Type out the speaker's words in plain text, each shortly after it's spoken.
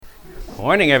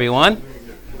Morning, everyone.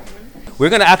 We're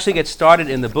going to actually get started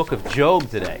in the book of Job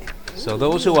today. So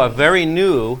those who are very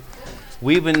new,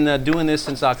 we've been doing this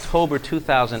since October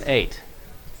 2008.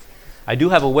 I do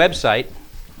have a website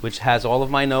which has all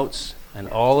of my notes and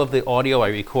all of the audio. I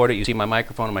record it. You see my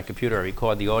microphone on my computer. I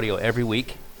record the audio every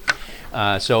week.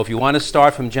 So if you want to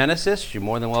start from Genesis, you're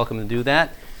more than welcome to do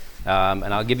that.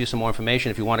 And I'll give you some more information.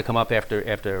 If you want to come up after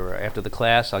the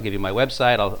class, I'll give you my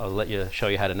website. I'll show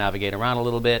you how to navigate around a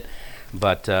little bit.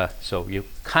 But so you're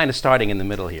kind of starting in the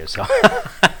middle here. So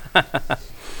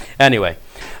anyway,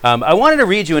 I wanted to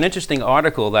read you an interesting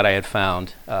article that I had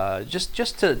found. Now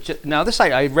this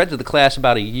I read to the class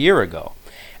about a year ago,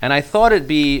 and I thought it'd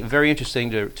be very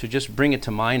interesting to just bring it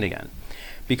to mind again,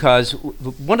 because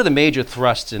one of the major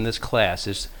thrusts in this class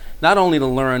is not only to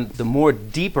learn the more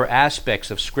deeper aspects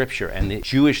of Scripture and the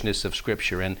Jewishness of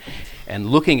Scripture and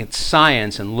looking at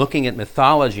science and looking at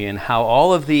mythology and how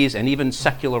all of these, and even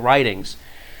secular writings,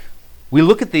 we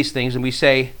look at these things and we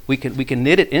say we can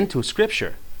knit it into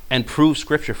Scripture and prove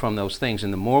Scripture from those things.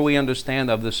 And the more we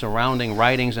understand of the surrounding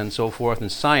writings and so forth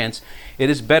and science, it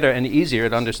is better and easier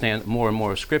to understand more and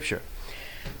more of Scripture.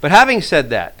 But having said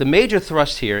that, the major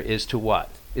thrust here is to what?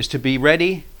 Is to be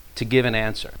ready to give an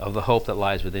answer of the hope that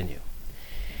lies within you.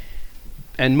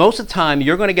 And most of the time,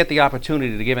 you're going to get the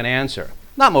opportunity to give an answer.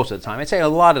 Not most of the time, I'd say a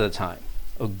lot of the time.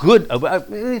 Let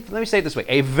me say it this way,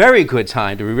 a very good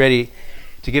time to be ready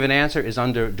to give an answer is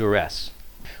under duress.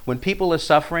 When people are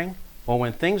suffering, or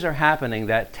when things are happening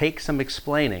that take some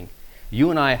explaining,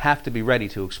 you and I have to be ready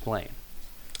to explain.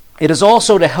 It is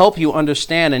also to help you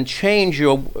understand and change a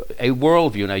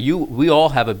worldview. Now, we all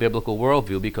have a biblical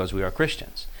worldview because we are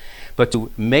Christians. But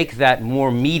to make that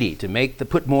more meaty, to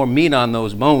put more meat on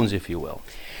those bones, if you will.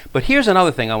 But here's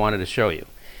another thing I wanted to show you.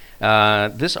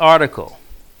 This article,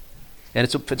 and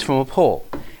it's from a poll.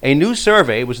 A new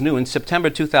survey was new in September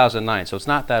 2009, so it's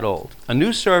not that old. A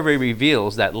new survey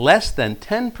reveals that less than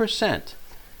 10%,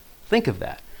 think of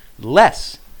that,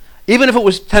 less, even if it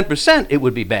was 10%, it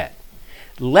would be bad.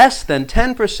 Less than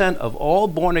 10% of all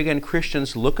born-again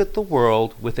Christians look at the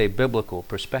world with a biblical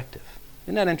perspective.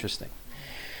 Isn't that interesting?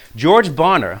 George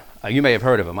Bonner, you may have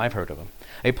heard of him, I've heard of him,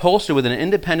 a pollster with an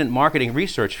independent marketing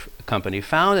research company,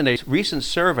 found in a recent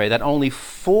survey that only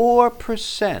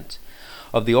 4%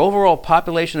 of the overall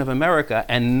population of America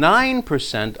and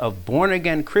 9% of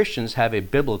born-again Christians have a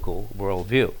biblical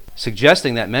worldview,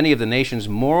 suggesting that many of the nation's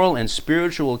moral and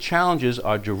spiritual challenges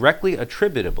are directly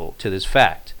attributable to this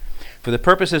fact. For the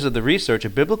purposes of the research, a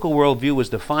biblical worldview was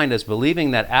defined as believing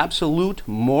that absolute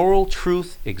moral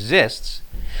truth exists,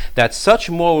 that such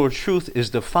moral truth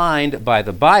is defined by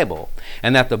the Bible,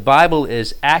 and that the Bible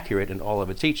is accurate in all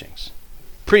of its teachings.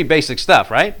 Pretty basic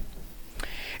stuff, right?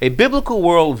 A biblical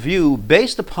worldview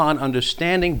based upon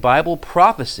understanding Bible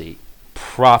prophecy.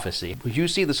 You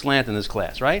see the slant in this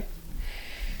class, right?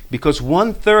 Because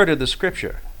 1/3 of the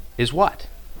Scripture is what?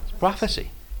 It's prophecy.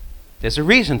 There's a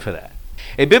reason for that.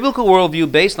 A biblical worldview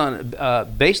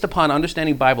based upon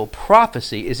understanding Bible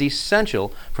prophecy is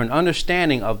essential for an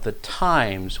understanding of the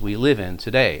times we live in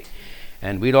today.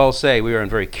 And we'd all say we are in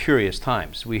very curious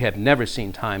times. We have never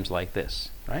seen times like this,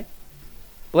 right?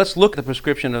 Let's look at the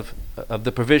prescription of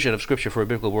the provision of Scripture for a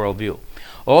biblical worldview.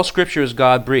 All Scripture is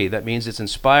God-breathed. That means it's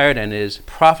inspired and is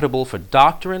profitable for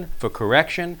doctrine, for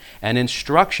correction, and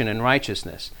instruction in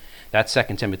righteousness. That's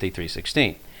 2 Timothy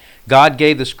 3:16. God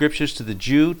gave the Scriptures to the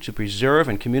Jew to preserve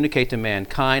and communicate to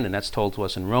mankind, and that's told to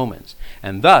us in Romans.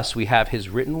 And thus we have His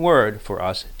written word for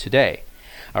us today.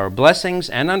 Our blessings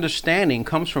and understanding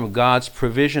comes from God's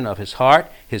provision of His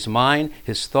heart, His mind,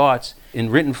 His thoughts in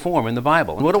written form in the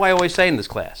Bible. And what do I always say in this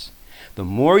class? The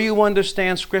more you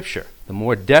understand Scripture, the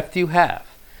more depth you have,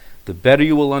 the better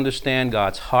you will understand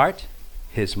God's heart,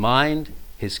 His mind,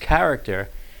 His character,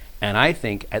 and I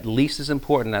think at least as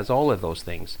important as all of those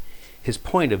things, His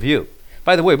point of view.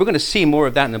 By the way, we're going to see more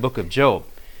of that in the book of Job.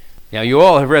 Now, you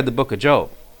all have read the book of Job.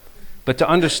 But to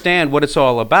understand what it's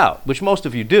all about, which most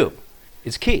of you do,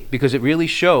 is key, because it really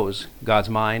shows God's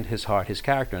mind, His heart, His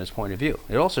character, and His point of view.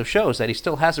 It also shows that He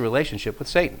still has a relationship with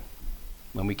Satan.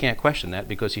 And we can't question that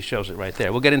because He shows it right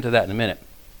there. We'll get into that in a minute.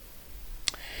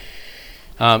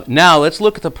 Now, let's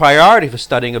look at the priority for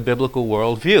studying a biblical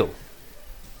worldview.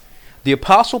 The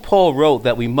Apostle Paul wrote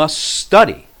that we must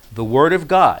study the Word of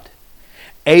God,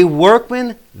 a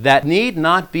workman that need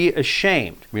not be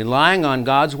ashamed, relying on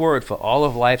God's Word for all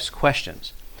of life's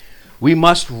questions. We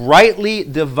must rightly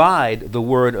divide the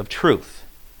word of truth.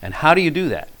 And how do you do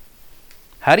that?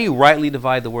 How do you rightly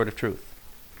divide the word of truth?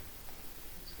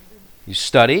 You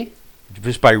study,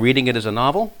 just by reading it as a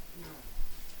novel?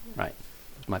 Right,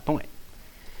 that's my point.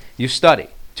 You study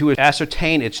to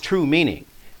ascertain its true meaning.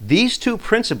 These two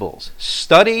principles,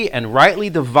 study and rightly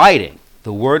dividing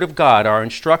the Word of God, are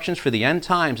instructions for the end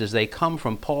times as they come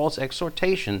from Paul's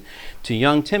exhortation to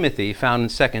young Timothy, found in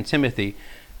 2 Timothy,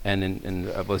 and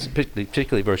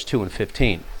particularly verse 2 and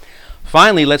 15.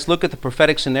 Finally, let's look at the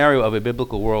prophetic scenario of a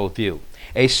biblical worldview.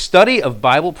 A study of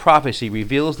Bible prophecy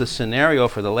reveals the scenario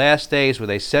for the last days with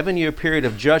a 7-year period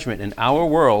of judgment in our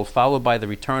world, followed by the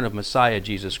return of Messiah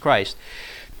Jesus Christ.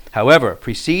 However,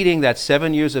 preceding that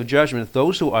 7 years of judgment,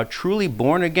 those who are truly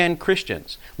born-again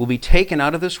Christians will be taken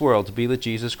out of this world to be with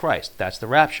Jesus Christ. That's the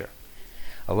rapture.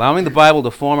 Allowing the Bible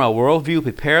to form our worldview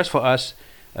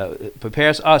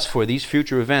prepares us for these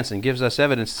future events and gives us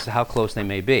evidence as to how close they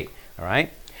may be. All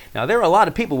right? Now, there are a lot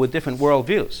of people with different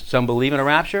worldviews. Some believe in a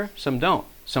rapture, some don't.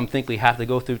 Some think we have to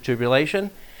go through tribulation,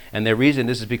 and their reason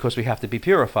is because we have to be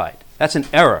purified. That's an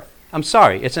error. I'm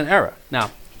sorry, it's an error.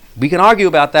 Now, we can argue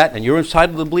about that, and you're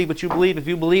entitled to believe what you believe if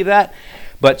you believe that.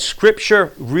 But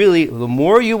Scripture really, the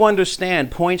more you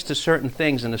understand, points to certain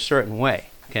things in a certain way.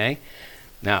 Okay?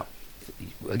 Now,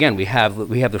 again, we have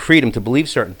the freedom to believe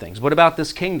certain things. What about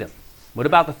this kingdom? What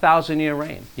about the 1,000-year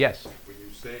reign? Yes. When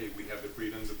you say we have the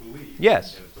freedom to believe,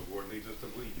 yes, as the Lord leads us to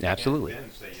believe, absolutely. You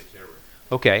can't then say it's error.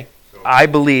 Okay. So, I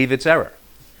believe it's error,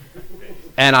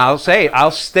 and I'll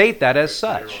state that as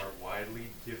such. There are widely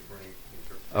differing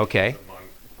interpretations among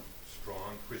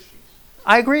strong Christians.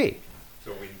 I agree.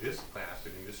 So in this class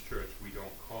and in this church, we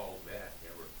don't call that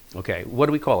error. Okay. What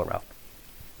do we call it, Ralph?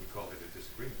 We call it a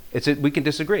disagreement. We can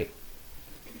disagree.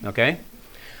 Okay?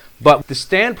 But the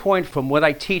standpoint from what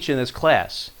I teach in this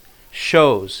class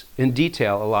shows in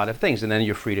detail a lot of things, and then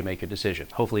you're free to make your decision.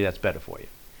 Hopefully that's better for you.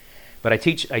 But I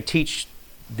teach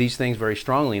these things very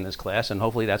strongly in this class, and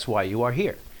hopefully that's why you are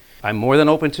here. I'm more than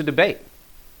open to debate.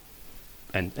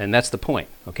 And that's the point,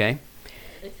 okay?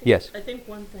 Yes? I think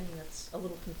one thing that's a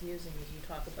little confusing is you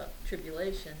talk about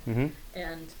tribulation,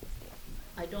 and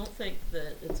I don't think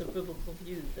that it's a biblical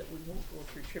view that we won't go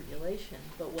through tribulation,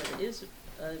 but what is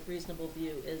a reasonable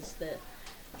view is that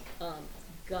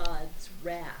God's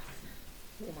wrath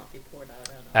will not be poured out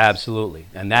on us. Absolutely.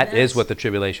 And that is what the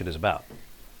tribulation is about.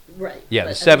 Right. Yeah,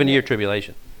 the 7-year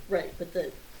tribulation. Right, but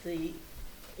the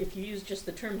if you use just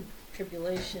the term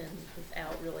tribulation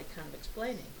without really kind of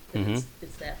explaining that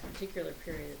it's that particular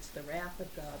period, it's the wrath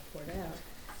of God poured out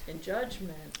in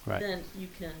judgment, then it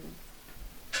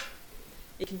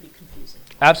can be confusing.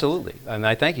 Absolutely, and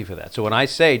I thank you for that. So when I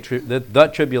say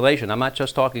the tribulation, I'm not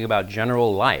just talking about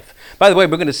general life. By the way,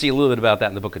 we're going to see a little bit about that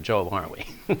in the book of Job, aren't we?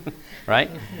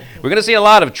 Right? We're going to see a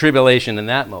lot of tribulation in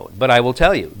that mode. But I will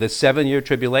tell you, the 7-year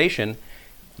tribulation,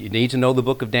 you need to know the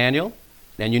book of Daniel,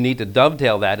 and you need to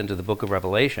dovetail that into the book of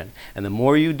Revelation. And the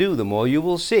more you do, the more you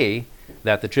will see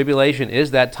that the tribulation is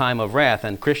that time of wrath,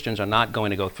 and Christians are not going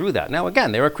to go through that. Now,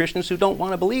 again, there are Christians who don't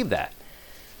want to believe that.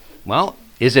 Well,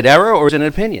 is it error or is it an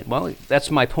opinion? Well,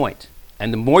 that's my point.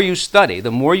 And the more you study,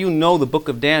 the more you know the book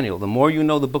of Daniel, the more you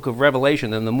know the book of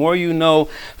Revelation, and the more you know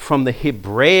from the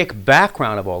Hebraic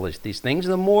background of all these things,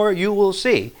 the more you will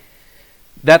see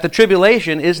that the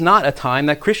tribulation is not a time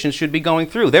that Christians should be going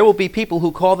through. There will be people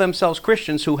who call themselves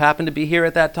Christians who happen to be here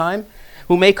at that time,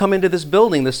 who may come into this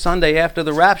building the Sunday after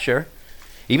the rapture.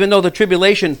 Even though the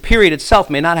tribulation period itself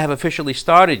may not have officially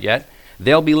started yet,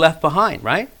 they'll be left behind,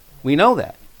 right? We know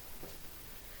that.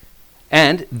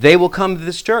 And they will come to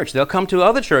this church. They'll come to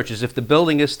other churches if the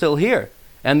building is still here.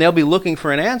 And they'll be looking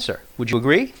for an answer. Would you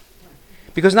agree?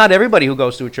 Because not everybody who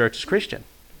goes to a church is Christian.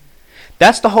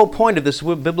 That's the whole point of this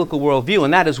biblical worldview.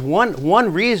 And that is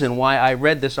one reason why I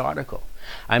read this article.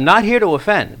 I'm not here to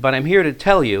offend, but I'm here to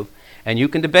tell you, and you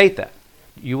can debate that.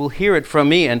 You will hear it from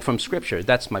me and from Scripture.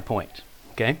 That's my point.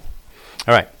 Okay?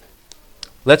 All right.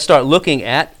 Let's start looking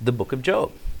at the book of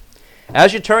Job.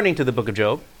 As you're turning to the book of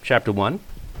Job, chapter 1,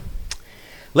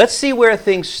 let's see where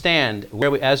things stand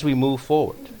as we move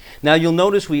forward. Now, you'll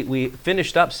notice we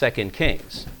finished up 2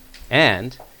 Kings,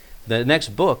 and the next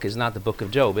book is not the book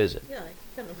of Job, is it? Yeah,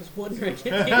 I kind of was wondering.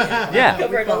 Yeah.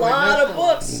 Covered a lot of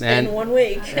books in 1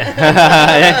 week.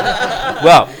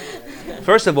 Well,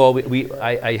 first of all,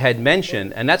 I had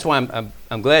mentioned, and that's why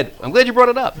I'm glad you brought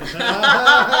it up.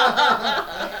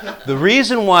 The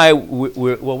reason why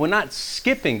we're not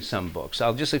skipping some books.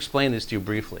 I'll just explain this to you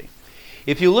briefly.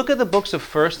 If you look at the books of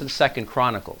 1st and 2nd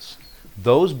Chronicles,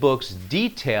 those books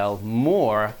detail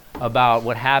more about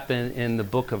what happened in the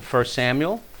book of 1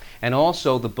 Samuel and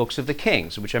also the books of the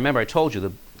Kings, which I remember I told you,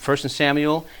 the 1st and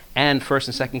Samuel and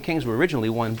 1st and 2nd Kings were originally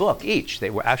one book each.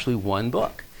 They were actually one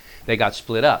book. They got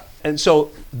split up. And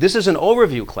so this is an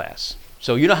overview class.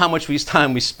 So you know how much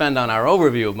time we spend on our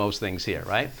overview of most things here,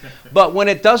 right? But when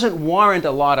it doesn't warrant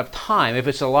a lot of time, if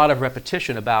it's a lot of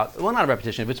repetition about, well, not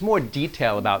repetition, if it's more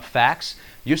detail about facts,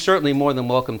 you're certainly more than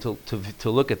welcome to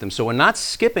look at them. So we're not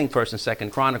skipping 1st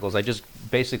and 2nd Chronicles. I just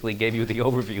basically gave you the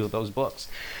overview of those books.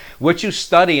 What you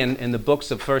study in the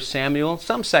books of 1 Samuel,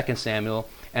 some 2 Samuel,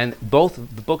 and both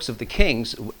the books of the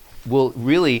Kings will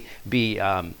really be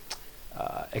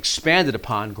expanded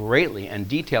upon greatly and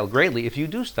detailed greatly if you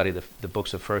do study the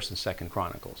books of 1st and 2nd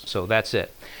Chronicles. So that's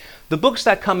it. The books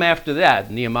that come after that,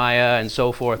 Nehemiah and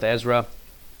so forth, Ezra.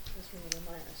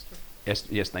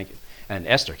 Yes, thank you. And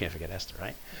Esther, can't forget Esther,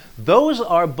 right? Those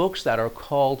are books that are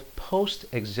called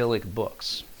post-exilic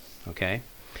books, okay?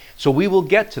 So we will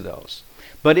get to those.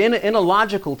 But in a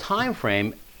logical time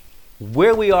frame,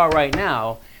 where we are right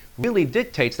now really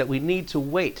dictates that we need to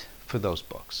wait for those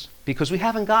books because we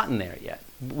haven't gotten there yet.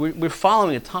 We're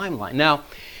following a timeline. Now,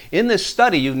 in this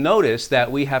study, you notice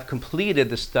that we have completed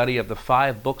the study of the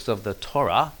 5 books of the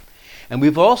Torah, and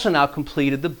we've also now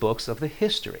completed the books of the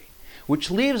history, which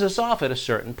leaves us off at a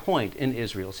certain point in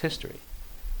Israel's history.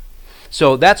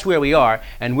 So that's where we are,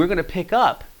 and we're going to pick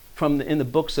up in the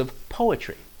books of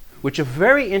poetry, which are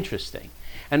very interesting.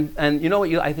 And you know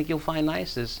what I think you'll find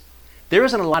nice is there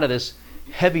isn't a lot of this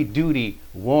heavy-duty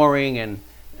warring, and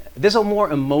there's a more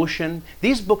emotion.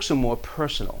 These books are more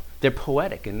personal. They're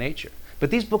poetic in nature, but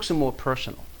these books are more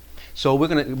personal. So we're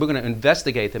going to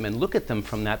investigate them and look at them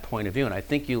from that point of view, and I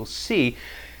think you'll see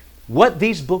what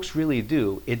these books really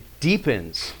do. It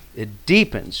deepens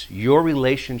your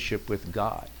relationship with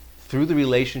God through the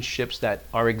relationships that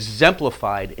are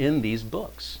exemplified in these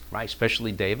books, right?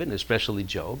 Especially David and especially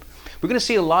Job. We're going to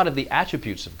see a lot of the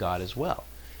attributes of God as well.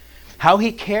 How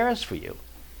he cares for you,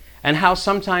 and how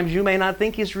sometimes you may not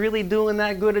think he's really doing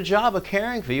that good a job of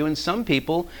caring for you, and some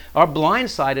people are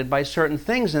blindsided by certain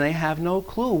things and they have no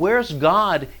clue. Where's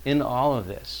God in all of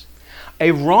this? A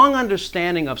wrong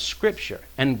understanding of Scripture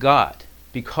and God,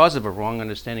 because of a wrong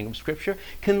understanding of Scripture,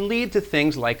 can lead to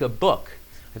things like a book.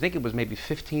 I think it was maybe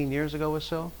 15 years ago or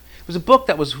so. It was a book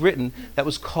that was written that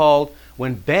was called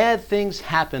When Bad Things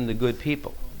Happen to Good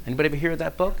People. Anybody ever hear of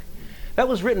that book? That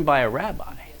was written by a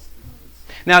rabbi.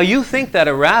 Now you think that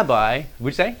a rabbi,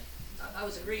 would you say? I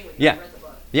was agreeing with you. Yeah. I read the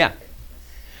book. Yeah.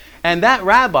 And that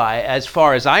rabbi, as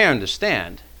far as I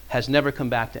understand, has never come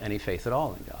back to any faith at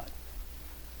all in God.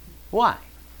 Why?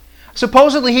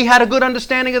 Supposedly he had a good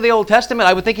understanding of the Old Testament.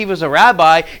 I would think he was a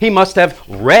rabbi. He must have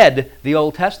read the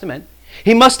Old Testament.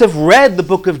 He must have read the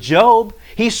book of Job.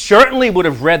 He certainly would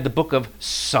have read the book of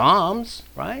Psalms,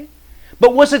 right?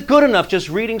 But was it good enough just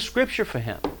reading Scripture for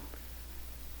him?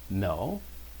 No.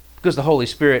 Because the Holy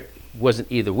Spirit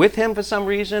wasn't either with him for some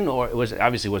reason, or it was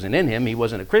obviously wasn't in him. He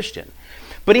wasn't a Christian.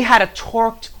 But he had a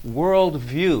torqued world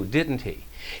view, didn't he?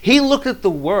 He looked at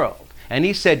the world and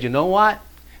he said, you know what?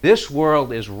 This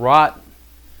world is rotten.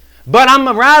 But I'm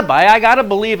a rabbi. I got to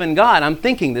believe in God. I'm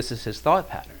thinking this is his thought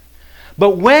pattern.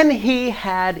 But when he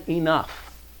had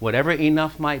enough, whatever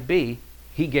enough might be,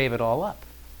 he gave it all up.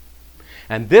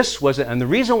 And the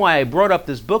reason why I brought up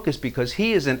this book is because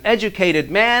he is an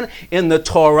educated man in the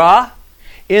Torah,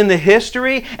 in the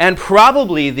history, and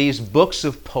probably these books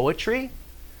of poetry.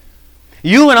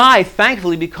 You and I,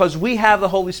 thankfully, because we have the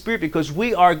Holy Spirit, because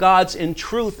we are God's in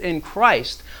truth in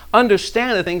Christ,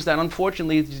 understand the things that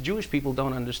unfortunately the Jewish people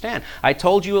don't understand. I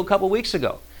told you a couple weeks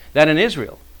ago that in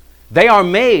Israel, they are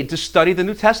made to study the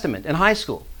New Testament in high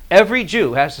school. Every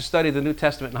Jew has to study the New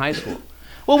Testament in high school.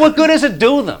 Well, what good does it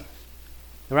do them?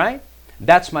 Right?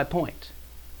 That's my point.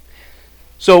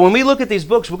 So when we look at these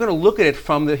books, we're going to look at it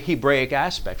from the Hebraic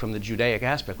aspect, from the Judaic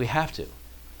aspect. We have to.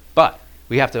 But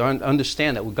we have to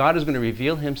understand that God is going to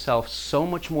reveal himself so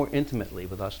much more intimately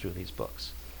with us through these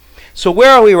books. So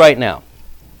where are we right now?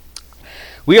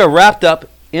 We are wrapped up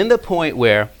in the point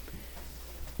where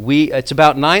it's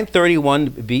about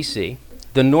 931 BC.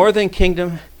 The northern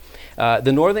kingdom,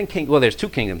 well, there's 2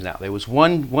 kingdoms now. There was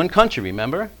one country,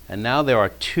 remember? And now there are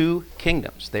 2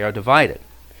 kingdoms. They are divided.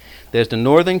 There's the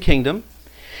northern kingdom,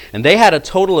 and they had a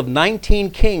total of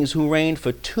 19 kings who reigned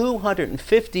for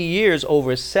 250 years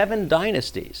over 7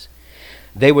 dynasties.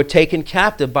 They were taken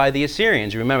captive by the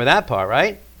Assyrians. You remember that part,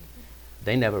 right?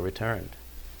 They never returned.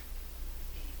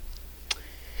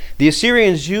 The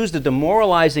Assyrians used a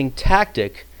demoralizing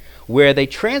tactic where they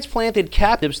transplanted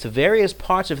captives to various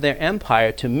parts of their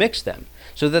empire to mix them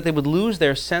so that they would lose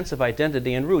their sense of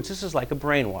identity and roots. This is like a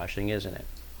brainwashing, isn't it?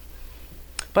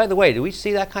 By the way, do we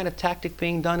see that kind of tactic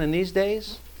being done in these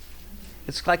days?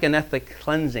 It's like an ethnic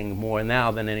cleansing more now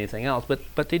than anything else,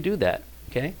 but they do that,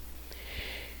 okay?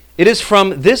 It is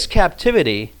from this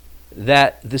captivity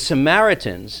that the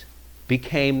Samaritans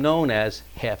became known as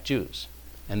half-Jews.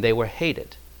 and they were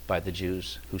hated by the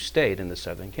Jews who stayed in the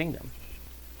southern kingdom.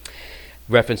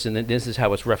 This is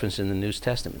how it's referenced in the New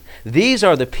Testament. These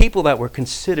are the people that were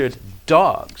considered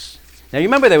dogs. Now you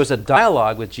remember there was a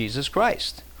dialogue with Jesus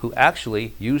Christ, who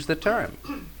actually used the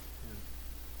term.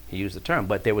 He used the term,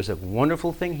 but there was a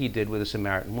wonderful thing he did with a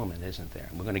Samaritan woman, isn't there?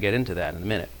 We're going to get into that in a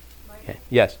minute. Okay.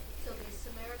 Yes? So the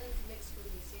Samaritans mixed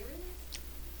with the Assyrians?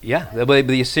 Yeah,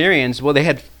 the Assyrians. Well, they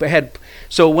had.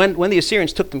 So when the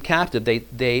Assyrians took them captive,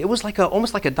 it was like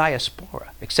almost like a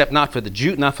diaspora, except not for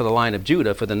the line of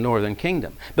Judah, for the northern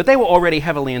kingdom. But they were already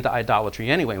heavily into idolatry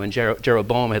anyway when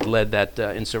Jeroboam had led that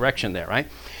insurrection there, right?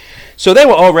 So they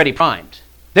were already primed.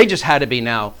 They just had to be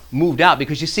now moved out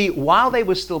because, you see, while they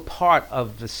were still part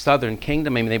of the southern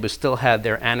kingdom, I mean, they still had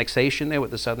their annexation there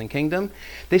with the southern kingdom,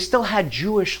 they still had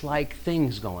Jewish-like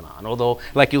things going on. Although,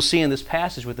 like you'll see in this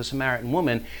passage with the Samaritan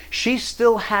woman, she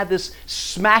still had this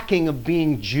smacking of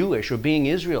being Jewish or being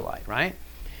Israelite, right?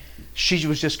 She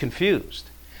was just confused.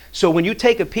 So when you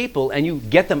take a people and you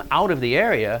get them out of the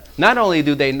area, not only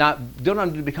do they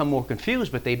don't become more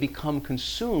confused, but they become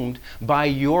consumed by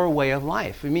your way of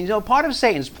life. I mean, part of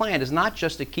Satan's plan is not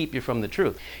just to keep you from the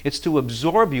truth. It's to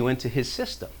absorb you into his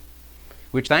system,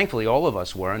 which thankfully all of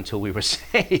us were until we were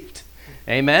saved.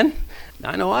 Amen?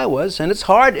 I know I was, and it's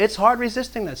hard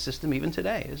resisting that system even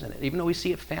today, isn't it? Even though we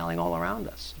see it failing all around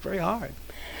us. It's very hard.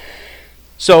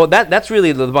 So that's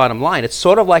really the bottom line. It's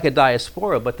sort of like a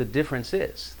diaspora, but the difference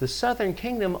is the southern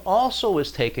kingdom also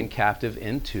was taken captive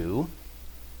into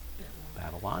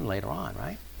Babylon later on,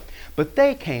 right? But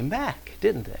they came back,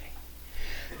 didn't they?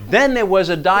 Then there was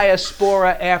a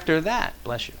diaspora after that.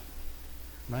 Bless you.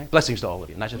 Right? Blessings to all of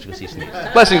you, not just because he's sneezing.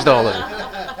 Blessings to all of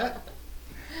you.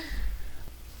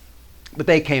 But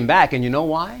they came back, and you know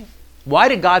why? Why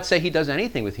did God say he does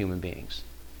anything with human beings,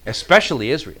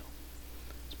 especially Israel?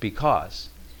 It's because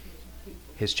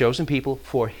his chosen people,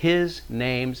 for his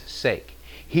name's sake.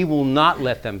 He will not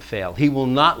let them fail. He will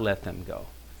not let them go.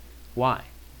 Why?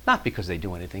 Not because they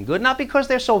do anything good, not because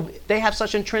they have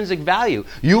such intrinsic value.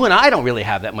 You and I don't really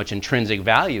have that much intrinsic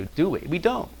value, do we? We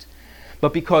don't.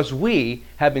 But because we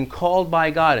have been called by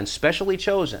God and specially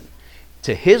chosen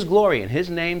to his glory and his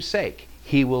name's sake,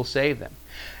 he will save them.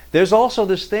 There's also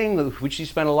this thing which he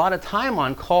spent a lot of time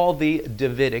on called the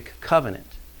Davidic covenant.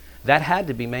 That had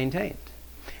to be maintained.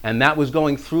 And that was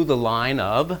going through the line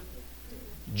of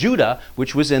Judah,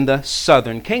 which was in the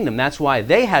southern kingdom. That's why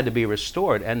they had to be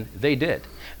restored, and they did.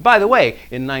 By the way,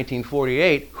 in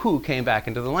 1948, who came back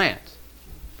into the land?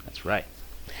 That's right.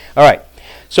 All right,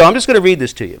 so I'm just going to read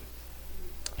this to you.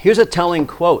 Here's a telling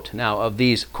quote now of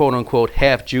these quote-unquote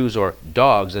half-Jews, or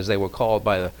dogs, as they were called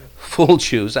by the full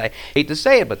Jews. I hate to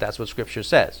say it, but that's what Scripture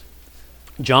says.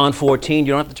 John 14,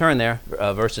 you don't have to turn there,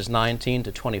 verses 19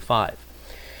 to 25.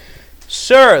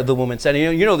 Sir, the woman said,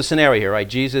 you know the scenario here, right?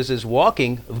 Jesus is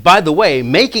walking, by the way,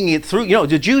 making it through.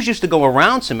 The Jews used to go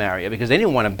around Samaria because they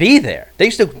didn't want to be there. They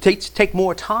used to take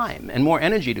more time and more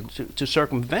energy to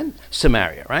circumvent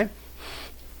Samaria, right?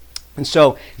 And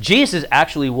so Jesus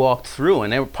actually walked through,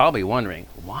 and they were probably wondering,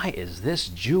 why is this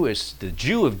the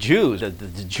Jew of Jews,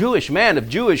 the Jewish man of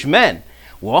Jewish men,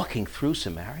 walking through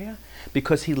Samaria?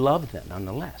 Because he loved them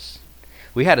nonetheless.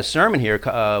 We had a sermon here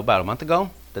about a month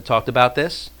ago that talked about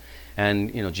this.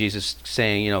 And, Jesus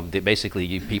saying, that basically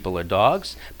you people are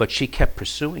dogs, but she kept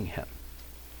pursuing him.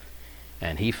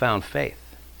 And he found faith.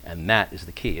 And that is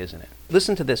the key, isn't it?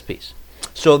 Listen to this piece.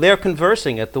 So they're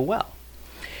conversing at the well.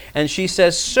 And she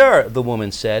says, Sir, the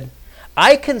woman said,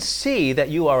 I can see that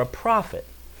you are a prophet.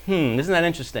 Isn't that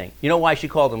interesting? You know why she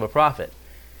called him a prophet?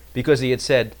 Because he had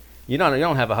said, you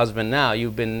don't have a husband now.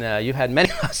 You've had many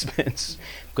husbands.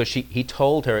 Because he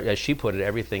told her, as she put it,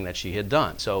 everything that she had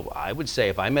done. So I would say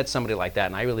if I met somebody like that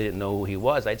and I really didn't know who he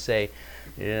was, I'd say,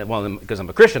 because I'm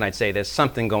a Christian, I'd say there's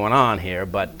something going on here.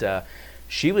 But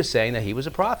she was saying that he was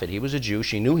a prophet. He was a Jew.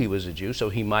 She knew he was a Jew, so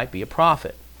he might be a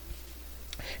prophet.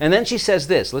 And then she says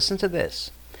this. Listen to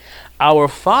this. Our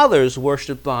fathers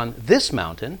worshipped on this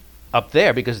mountain up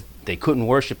there because they couldn't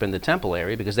worship in the temple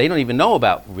area because they don't even know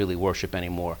about really worship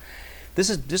anymore.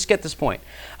 Just get this point.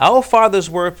 Our fathers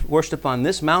worshipped on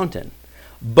this mountain,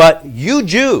 but you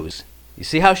Jews, you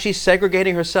see how she's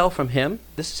segregating herself from him?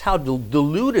 This is how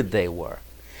deluded they were.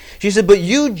 She said, but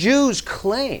you Jews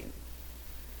claim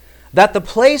that the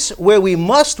place where we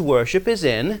must worship is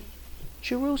in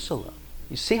Jerusalem.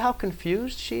 You see how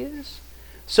confused she is?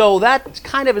 So that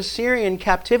kind of Assyrian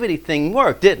captivity thing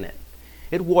worked, didn't it?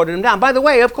 It watered him down. By the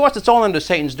way, of course, it's all under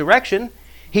Satan's direction.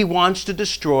 He wants to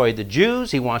destroy the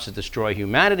Jews, he wants to destroy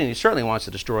humanity, and he certainly wants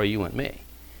to destroy you and me.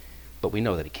 But we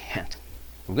know that he can't.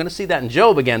 We're going to see that in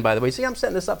Job again, by the way. See, I'm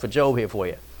setting this up for Job here for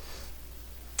you.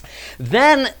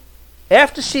 Then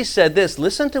After she said this,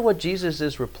 listen to what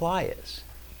Jesus' reply is.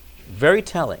 Very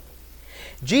telling.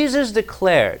 Jesus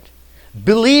declared,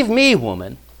 "Believe me,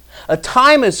 woman, a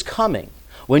time is coming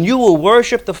when you will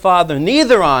worship the Father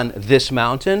neither on this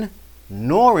mountain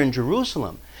nor in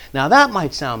Jerusalem." Now that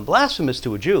might sound blasphemous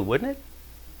to a Jew, wouldn't it?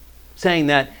 Saying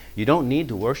that you don't need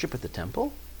to worship at the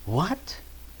temple? What?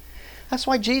 That's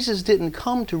why Jesus didn't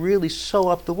come to really sew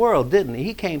up the world, didn't he?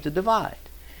 He came to divide.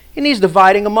 And he's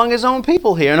dividing among his own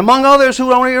people here and among others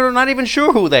who are not even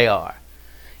sure who they are.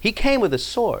 He came with a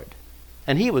sword,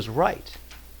 and he was right.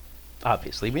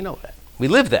 Obviously, we know that. We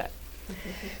live that.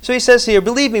 So he says here,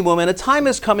 "Believe me, woman, a time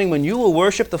is coming when you will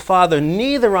worship the Father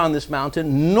neither on this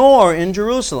mountain nor in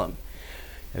Jerusalem."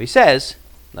 Now he says,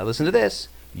 now listen to this,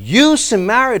 "You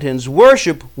Samaritans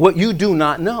worship what you do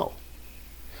not know.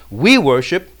 We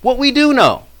worship what we do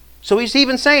know." So he's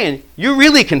even saying, you're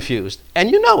really confused,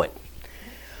 and you know it.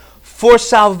 "For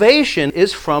salvation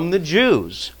is from the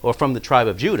Jews," or from the tribe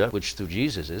of Judah, which through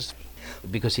Jesus is,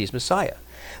 because he's Messiah.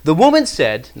 The woman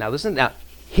said, now listen, now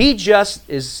he just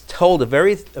is told a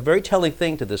very telling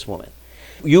thing to this woman.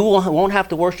 You won't have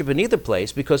to worship in either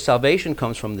place because salvation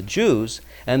comes from the Jews.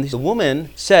 And the woman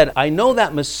said, "I know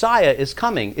that Messiah is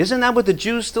coming." Isn't that what the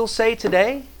Jews still say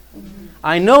today?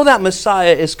 I know that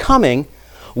Messiah is coming.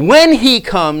 When he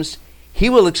comes, he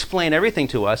will explain everything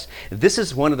to us. This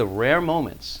is one of the rare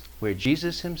moments where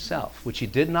Jesus himself, which he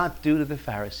did not do to the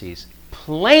Pharisees,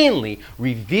 plainly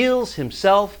reveals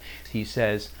himself. He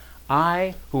says,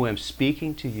 "I who am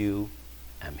speaking to you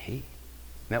am he."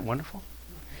 Isn't that wonderful?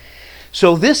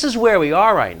 So this is where we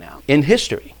are right now in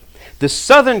history. The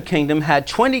southern kingdom had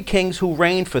 20 kings who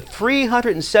reigned for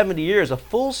 370 years, a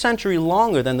full century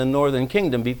longer than the northern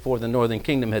kingdom before the northern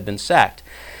kingdom had been sacked,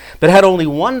 but had only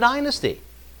one dynasty,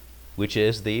 which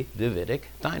is the Davidic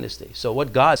dynasty. So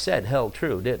what God said held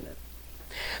true, didn't it?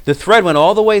 The thread went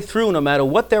all the way through, no matter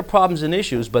what their problems and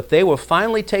issues, but they were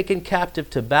finally taken captive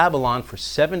to Babylon for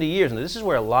 70 years. And this is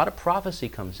where a lot of prophecy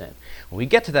comes in. When we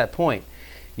get to that point,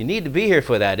 you need to be here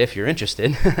for that if you're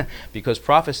interested, because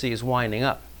prophecy is winding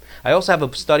up. I also have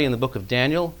a study in the book of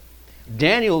Daniel.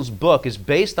 Daniel's book is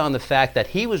based on the fact that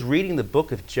he was reading the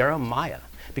book of Jeremiah,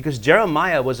 because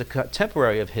Jeremiah was a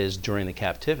contemporary of his during the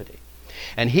captivity.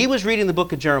 And he was reading the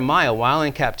book of Jeremiah while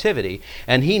in captivity,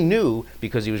 and he knew,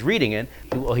 because he was reading it,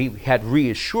 well, he had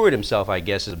reassured himself, I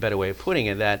guess is a better way of putting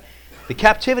it, that the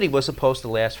captivity was supposed to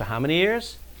last for how many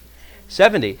years?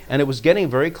 70, and it was getting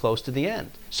very close to the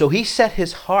end. So he set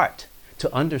his heart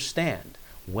to understand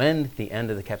when the end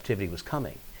of the captivity was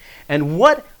coming. And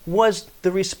what was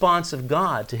the response of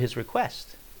God to his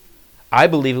request? I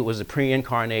believe it was a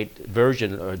pre-incarnate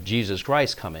version of Jesus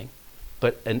Christ coming,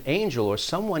 but an angel or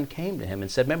someone came to him and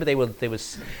said, remember they were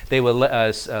laywayed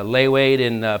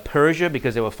in Persia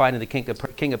because they were fighting the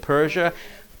king of Persia.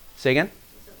 Say again?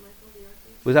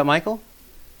 Was that Michael?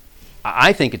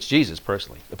 I think it's Jesus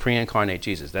personally, the pre-incarnate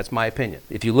Jesus. That's my opinion,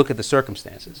 if you look at the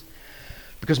circumstances.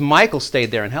 Because Michael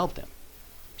stayed there and helped him.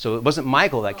 So it wasn't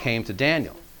Michael that came to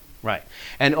Daniel. Right.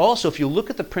 And also, if you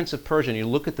look at the Prince of Persia and you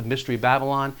look at the Mystery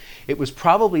Babylon, it was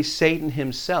probably Satan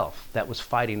himself that was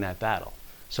fighting that battle.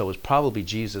 So it was probably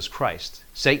Jesus Christ.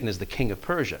 Satan is the king of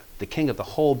Persia, the king of the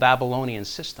whole Babylonian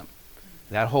system.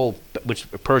 That whole, which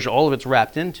Persia, all of it's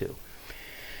wrapped into.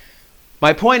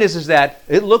 My point is that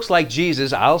it looks like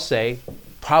Jesus, I'll say,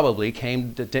 probably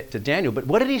came to Daniel. But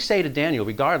what did he say to Daniel,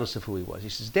 regardless of who he was? He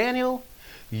says, Daniel,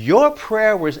 your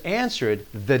prayer was answered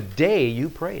the day you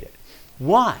prayed it.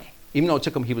 Why? Even though it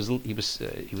took him, he was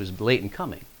late in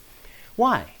coming.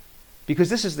 Why? Because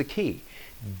this is the key.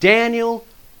 Daniel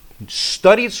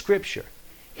studied Scripture.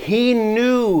 He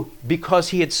knew, because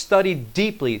he had studied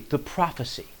deeply the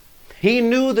prophecy. He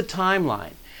knew the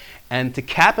timeline. And to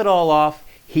cap it all off,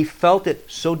 he felt it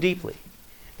so deeply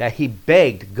that he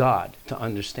begged God to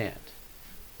understand,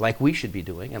 like we should be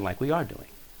doing and like we are doing.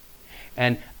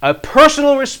 And a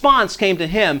personal response came to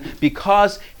him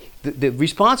because the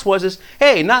response was,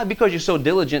 hey, not because you're so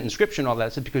diligent in Scripture and all that,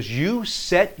 it's because you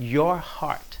set your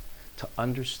heart to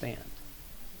understand.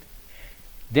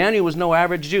 Daniel was no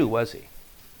average Jew, was he?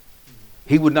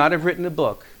 He would not have written a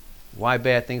book, Why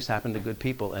Bad Things Happen to Good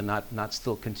People, and not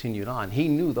still continued on. He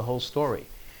knew the whole story,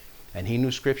 and he knew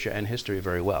Scripture and history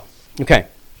very well. Okay.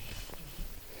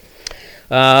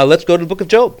 Let's go to the book of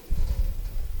Job.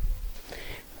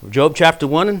 Job chapter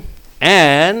 1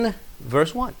 and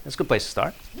verse 1. That's a good place to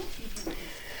start.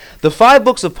 The 5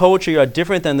 books of poetry are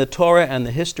different than the Torah and the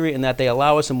history in that they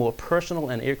allow us a more personal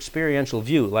and experiential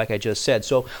view, like I just said.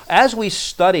 So as we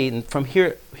study from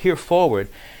here forward,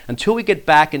 until we get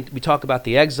back and we talk about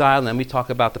the exile, and then we talk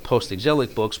about the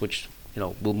post-exilic books, which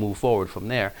we'll move forward from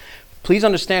there. Please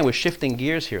understand we're shifting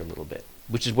gears here a little bit,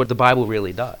 which is what the Bible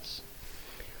really does.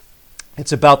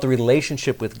 It's about the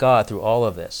relationship with God through all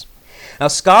of this. Now,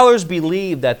 scholars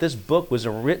believe that this book was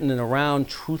written in around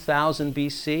 2000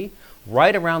 BC,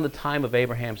 right around the time of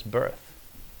Abraham's birth.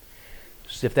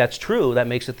 So if that's true, that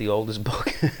makes it the oldest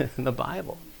book in the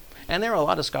Bible. And there are a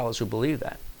lot of scholars who believe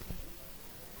that.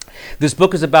 This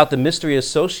book is about the mystery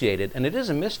associated, and it is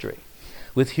a mystery,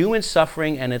 with human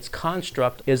suffering, and its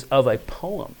construct is of a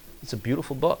poem. It's a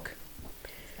beautiful book.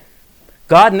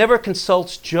 God never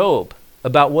consults Job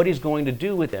about what he's going to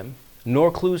do with him,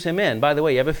 nor clues him in. By the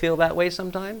way, you ever feel that way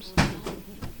sometimes?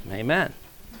 Amen.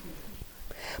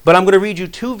 But I'm going to read you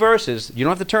 2 verses. You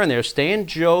don't have to turn there. Stay in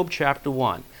Job chapter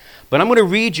 1. But I'm going to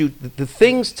read you the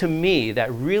things to me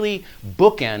that really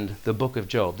bookend the book of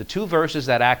Job. The 2 verses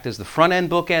that act as the front end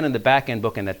bookend and the back end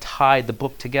bookend that tied the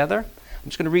book together. I'm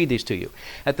just going to read these to you.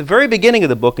 At the very beginning of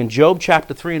the book, in Job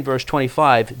chapter 3 and verse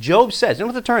 25, Job says, you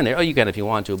don't have to turn there. Oh, you can if you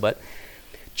want to, but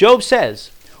Job says,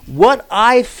 "What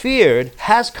I feared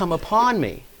has come upon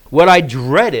me. What I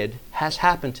dreaded has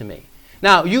happened to me."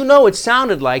 Now, you know it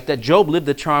sounded like that Job lived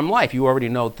a charmed life. You already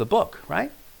know the book,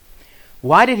 right?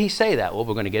 Why did he say that? Well,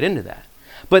 we're going to get into that.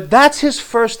 But that's his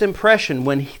first impression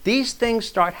when these things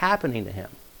start happening to him.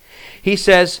 He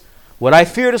says, "What I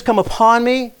feared has come upon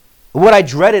me. What I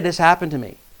dreaded has happened to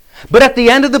me." But at the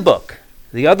end of the book,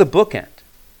 the other bookend,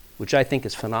 which I think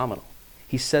is phenomenal,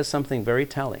 he says something very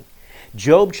telling.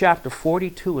 Job chapter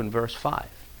 42 and verse 5.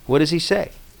 What does he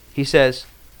say? He says,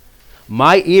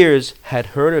 "My ears had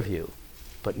heard of you,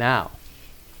 but now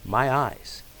my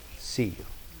eyes see you."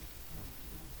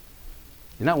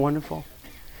 Isn't that wonderful?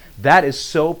 That is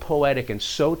so poetic and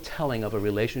so telling of a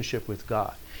relationship with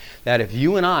God. That if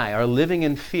you and I are living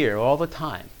in fear all the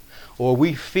time, or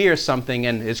we fear something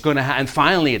and it's going to and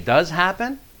finally it does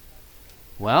happen,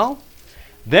 well,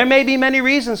 there may be many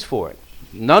reasons for it,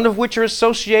 none of which are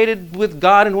associated with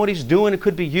God and what he's doing. It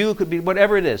could be you, it could be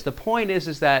whatever it is. The point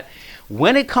is that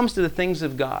when it comes to the things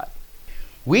of God,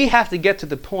 we have to get to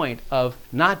the point of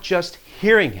not just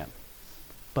hearing him,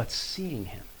 but seeing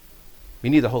him. We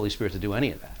need the Holy Spirit to do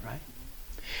any of that, right?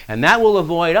 And that will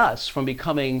avoid us from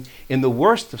becoming, in the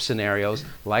worst of scenarios,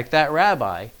 like that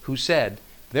rabbi who said,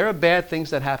 "There are bad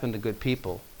things that happen to good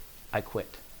people. I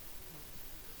quit."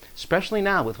 Especially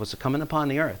now with what's coming upon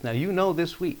the earth. Now, you know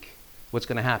this week what's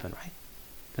going to happen, right?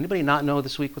 Anybody not know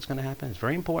this week what's going to happen? It's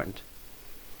very important.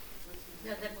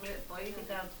 The political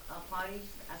parties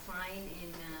assigned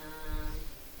in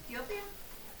Ethiopia?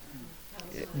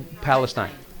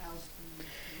 Palestine.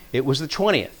 It was the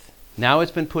 20th. Now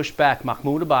it's been pushed back.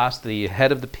 Mahmoud Abbas, the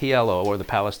head of the PLO, or the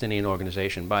Palestinian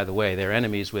Organization, by the way, they're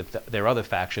enemies with their other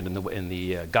faction in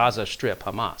the Gaza Strip,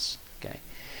 Hamas. Okay,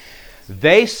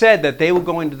 they said that they were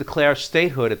going to declare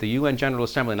statehood at the UN General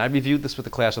Assembly, and I reviewed this with the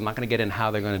class. I'm not going to get in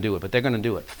how they're going to do it, but they're going to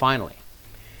do it, finally.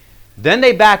 Then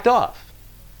they backed off.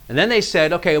 And then they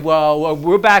said, okay, well,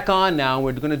 we're back on now, and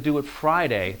we're going to do it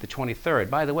Friday, the 23rd.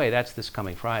 By the way, that's this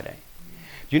coming Friday.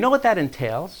 Do you know what that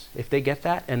entails, if they get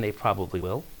that? And they probably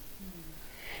will.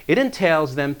 It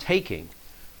entails them taking,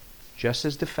 just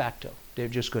as de facto, they're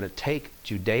just going to take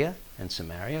Judea and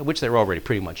Samaria, which they're already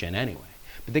pretty much in anyway,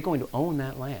 but they're going to own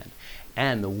that land.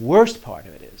 And the worst part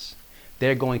of it is,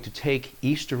 they're going to take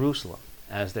East Jerusalem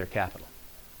as their capital.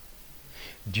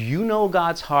 Do you know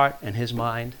God's heart and his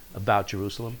mind about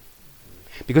Jerusalem?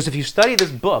 Because if you study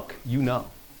this book, you know.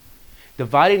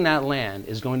 Dividing that land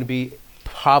is going to be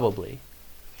probably,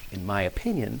 in my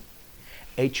opinion,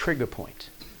 a trigger point.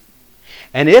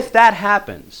 And if that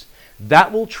happens,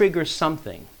 that will trigger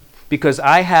something. Because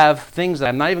I have things that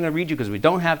I'm not even going to read you because we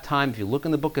don't have time. If you look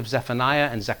in the book of Zephaniah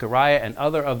and Zechariah and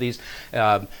other of these,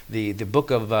 the book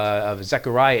of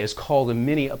Zechariah is called a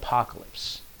mini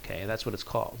apocalypse. Okay, that's what it's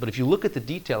called. But if you look at the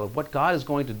detail of what God is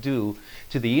going to do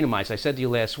to the Edomites, I said to you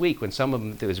last week when some of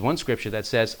them, there was one scripture that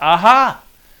says, "Aha!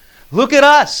 Look at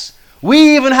us!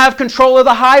 We even have control of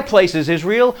the high places,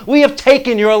 Israel. We have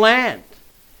taken your land."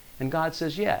 And God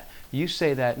says, "Yeah, you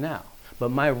say that now,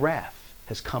 but my wrath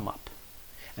has come up.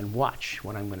 And watch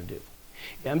what I'm going to do."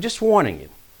 I'm just warning you.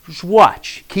 Just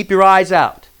watch. Keep your eyes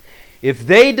out. If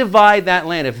they divide that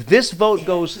land, if this vote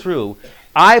goes through,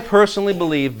 I personally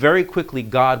believe very quickly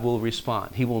God will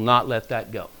respond. He will not let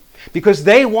that go. Because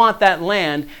they want that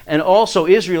land and also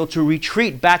Israel to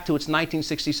retreat back to its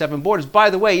 1967 borders. By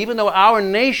the way, even though our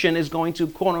nation is going to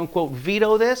quote-unquote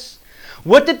veto this,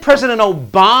 what did President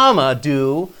Obama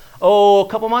do, a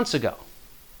couple months ago?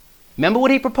 Remember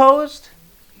what he proposed?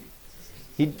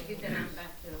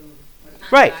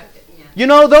 Right. You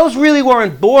know, those really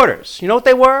weren't borders. You know what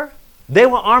they were? They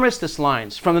were armistice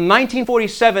lines from the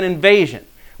 1947 invasion,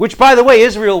 which, by the way,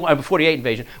 Israel, 48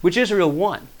 invasion, which Israel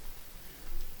won.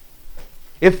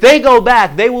 If they go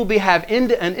back, they will have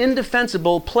an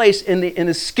indefensible place in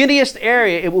the skinniest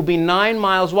area. It will be 9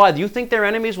 miles wide. Do you think their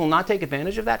enemies will not take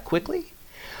advantage of that quickly?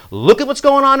 Look at what's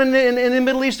going on in the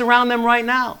Middle East around them right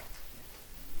now.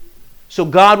 So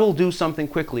God will do something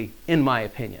quickly, in my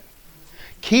opinion.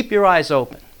 Keep your eyes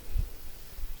open.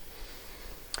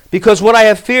 Because what I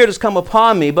have feared has come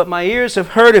upon me, but my ears have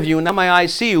heard of you, and now my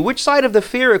eyes see you. Which side of the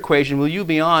fear equation will you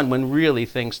be on when really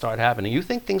things start happening? You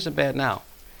think things are bad now.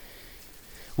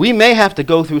 We may have to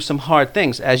go through some hard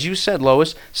things. As you said,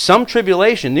 Lois, some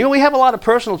tribulation. You know, we have a lot of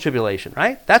personal tribulation,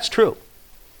 right? That's true.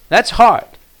 That's hard.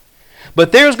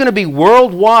 But there's going to be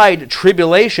worldwide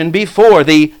tribulation before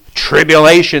the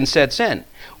tribulation sets in.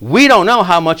 We don't know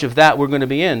how much of that we're going to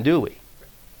be in, do we?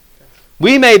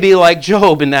 We may be like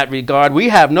Job in that regard. We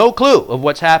have no clue of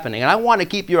what's happening. And I want to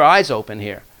keep your eyes open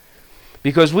here.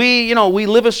 Because we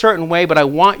live a certain way, but I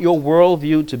want your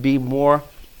worldview to be more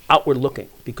outward looking.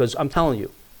 Because I'm telling you,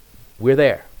 we're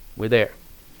there. We're there.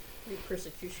 The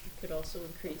persecution could also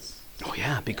increase. Oh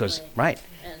yeah, because, right.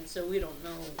 And so we don't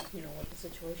know, what the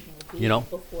situation will be You know?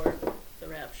 before the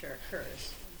rapture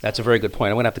occurs. That's a very good point.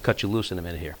 I'm going to have to cut you loose in a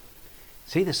minute here.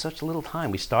 See, there's such a little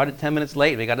time. We started 10 minutes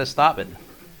late. We got to stop it.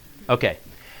 Okay.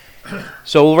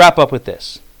 So we'll wrap up with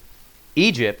this.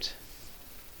 Egypt,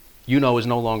 is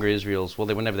no longer Israel's. Well,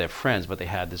 they were never their friends, but they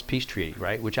had this peace treaty,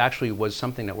 right? Which actually was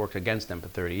something that worked against them for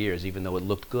 30 years, even though it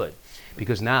looked good.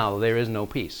 Because now there is no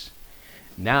peace.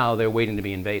 Now they're waiting to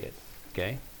be invaded.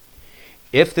 Okay?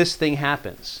 If this thing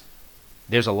happens,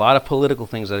 there's a lot of political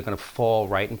things that are going to fall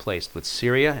right in place with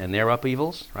Syria and their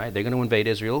upheavals, right? They're going to invade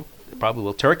Israel. They probably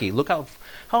will. Turkey. Look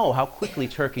how quickly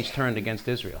Turkey's turned against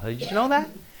Israel. Did you know that?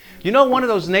 You know one of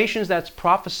those nations that's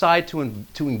prophesied to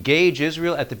engage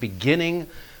Israel at the beginning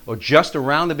or just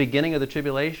around the beginning of the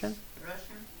tribulation?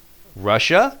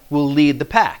 Russia will lead the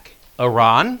pack.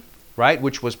 Iran, right,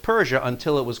 which was Persia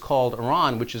until it was called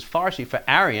Iran, which is Farsi for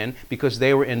Aryan, because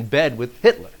they were in bed with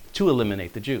Hitler to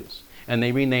eliminate the Jews. And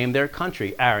they renamed their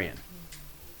country Aryan.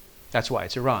 That's why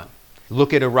it's Iran.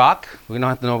 Look at Iraq. We don't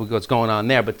have to know what's going on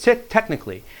there, but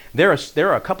technically, there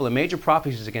are a couple of major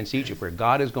prophecies against Egypt where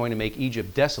God is going to make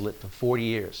Egypt desolate for 40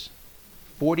 years.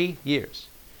 40 years.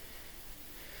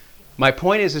 My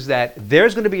point is that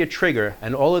there's going to be a trigger,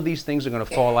 and all of these things are going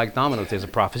to fall like dominoes. There's a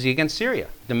prophecy against Syria.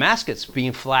 Damascus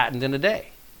being flattened in a day.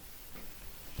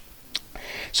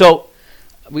 So,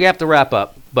 we have to wrap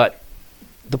up, but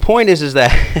the point is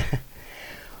that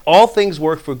all things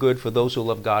work for good for those who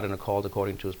love God and are called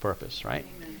according to his purpose, right?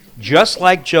 Amen. Just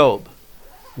like Job,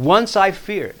 once I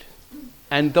feared,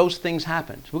 and those things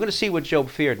happened. We're going to see what Job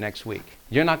feared next week.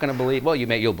 You're not going to believe, well,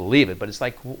 you'll believe it, but it's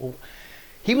like,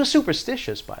 he was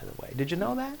superstitious, by the way. Did you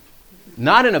know that?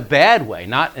 Not in a bad way,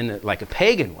 not in like a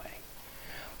pagan way.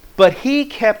 But he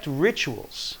kept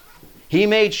rituals. He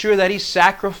made sure that he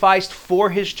sacrificed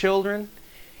for his children.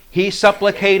 He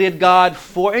supplicated God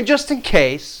for, and just in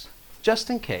case.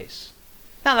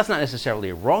 Now, that's not necessarily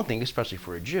a wrong thing, especially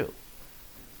for a Jew.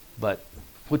 But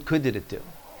what good did it do?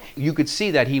 You could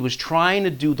see that he was trying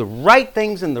to do the right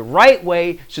things in the right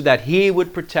way so that he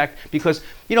would protect. Because,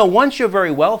 once you're very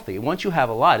wealthy, once you have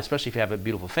a lot, especially if you have a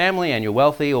beautiful family and you're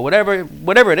wealthy or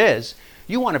whatever it is,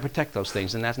 you want to protect those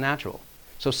things, and that's natural.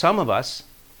 So some of us,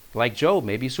 like Job,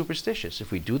 may be superstitious.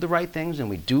 If we do the right things and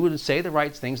we do and say the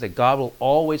right things, that God will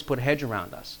always put a hedge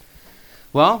around us.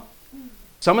 Well,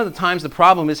 some of the times the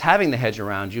problem is having the hedge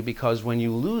around you, because when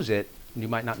you lose it, you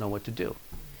might not know what to do.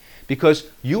 Because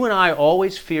you and I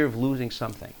always fear of losing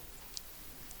something.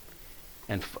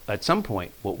 And at some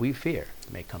point, what we fear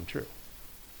may come true.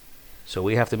 So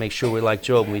we have to make sure we're like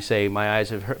Job and we say, my ears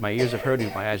have heard you,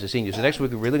 my eyes have seen you. So next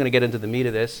week, we're really going to get into the meat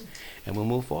of this, and we'll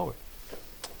move forward.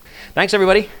 Thanks,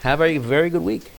 everybody. Have a very good week.